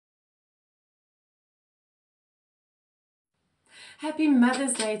Happy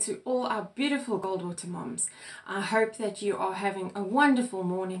Mother's Day to all our beautiful Goldwater moms. I hope that you are having a wonderful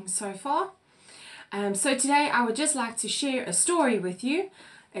morning so far. So today I would just like to share a story with you.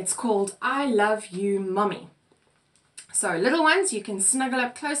 It's called I Love You Mummy. So little ones, you can snuggle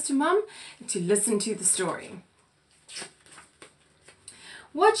up close to Mum to listen to the story.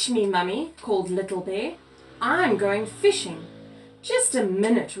 Watch me, Mummy, called Little Bear. I'm going fishing. Just a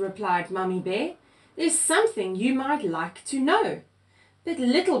minute, replied Mummy Bear. There's something you might like to know. But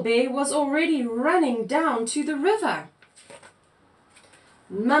Little Bear was already running down to the river.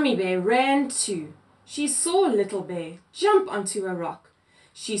 Mummy Bear ran too. She saw Little Bear jump onto a rock.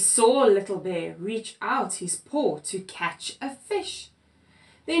 She saw Little Bear reach out his paw to catch a fish.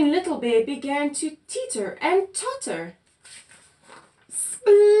 Then Little Bear began to teeter and totter.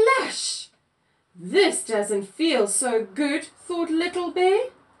 Splash! This doesn't feel so good, thought Little Bear.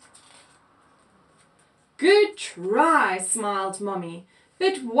 Good try, smiled Mummy,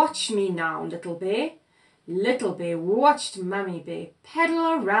 but watch me now, Little Bear. Little Bear watched Mummy Bear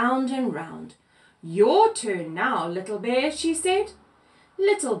paddle around and round. Your turn now, Little Bear, she said.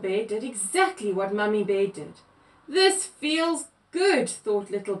 Little Bear did exactly what Mummy Bear did. This feels good, thought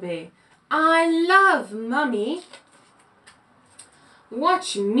Little Bear. I love Mummy.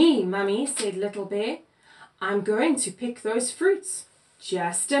 Watch me, Mummy, said Little Bear. I'm going to pick those fruits.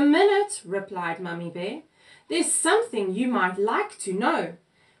 Just a minute, replied Mummy Bear. There's something you might like to know.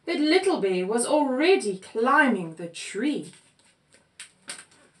 But Little Bear was already climbing the tree.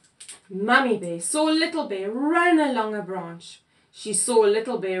 Mummy Bear saw Little Bear run along a branch. She saw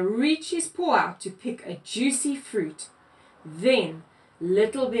Little Bear reach his paw out to pick a juicy fruit. Then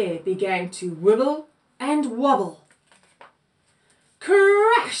Little Bear began to wibble and wobble.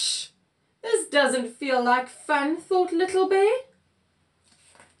 Crash! This doesn't feel like fun, thought Little Bear.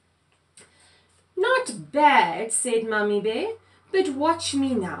 Not bad, said Mummy Bear, but watch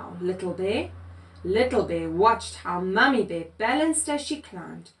me now, Little Bear. Little Bear watched how Mummy Bear balanced as she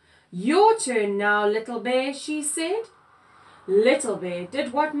climbed. Your turn now, Little Bear, she said. Little Bear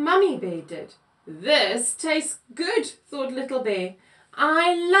did what Mummy Bear did. This tastes good, thought Little Bear.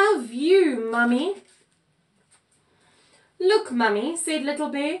 I love you, Mummy. Look, Mummy, said Little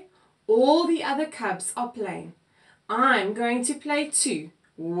Bear. All the other cubs are playing. I'm going to play too.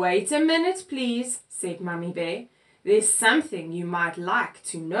 Wait a minute, please, said Mummy Bear. There's something you might like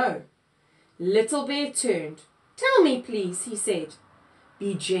to know. Little Bear turned. Tell me, please, he said.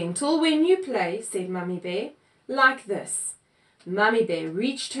 Be gentle when you play, said Mummy Bear, like this. Mummy Bear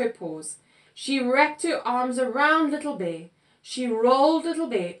reached her paws. She wrapped her arms around Little Bear. She rolled Little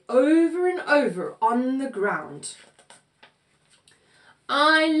Bear over and over on the ground.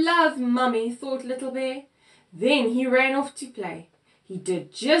 I love Mummy, thought Little Bear. Then he ran off to play. He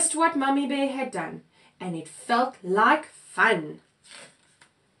did just what Mummy Bear had done, and it felt like fun.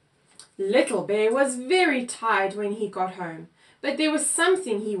 Little Bear was very tired when he got home, but there was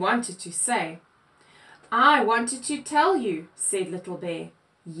something he wanted to say. I wanted to tell you, said Little Bear.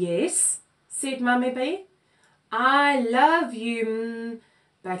 Yes, said Mummy Bear. I love you,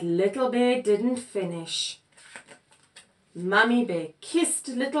 but Little Bear didn't finish. Mummy Bear kissed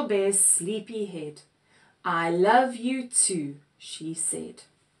Little Bear's sleepy head. I love you too, she said.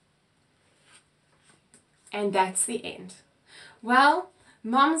 And that's the end. Well,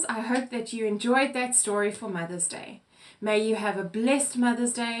 moms, I hope that you enjoyed that story for Mother's Day. May you have a blessed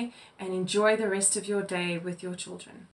Mother's Day and enjoy the rest of your day with your children.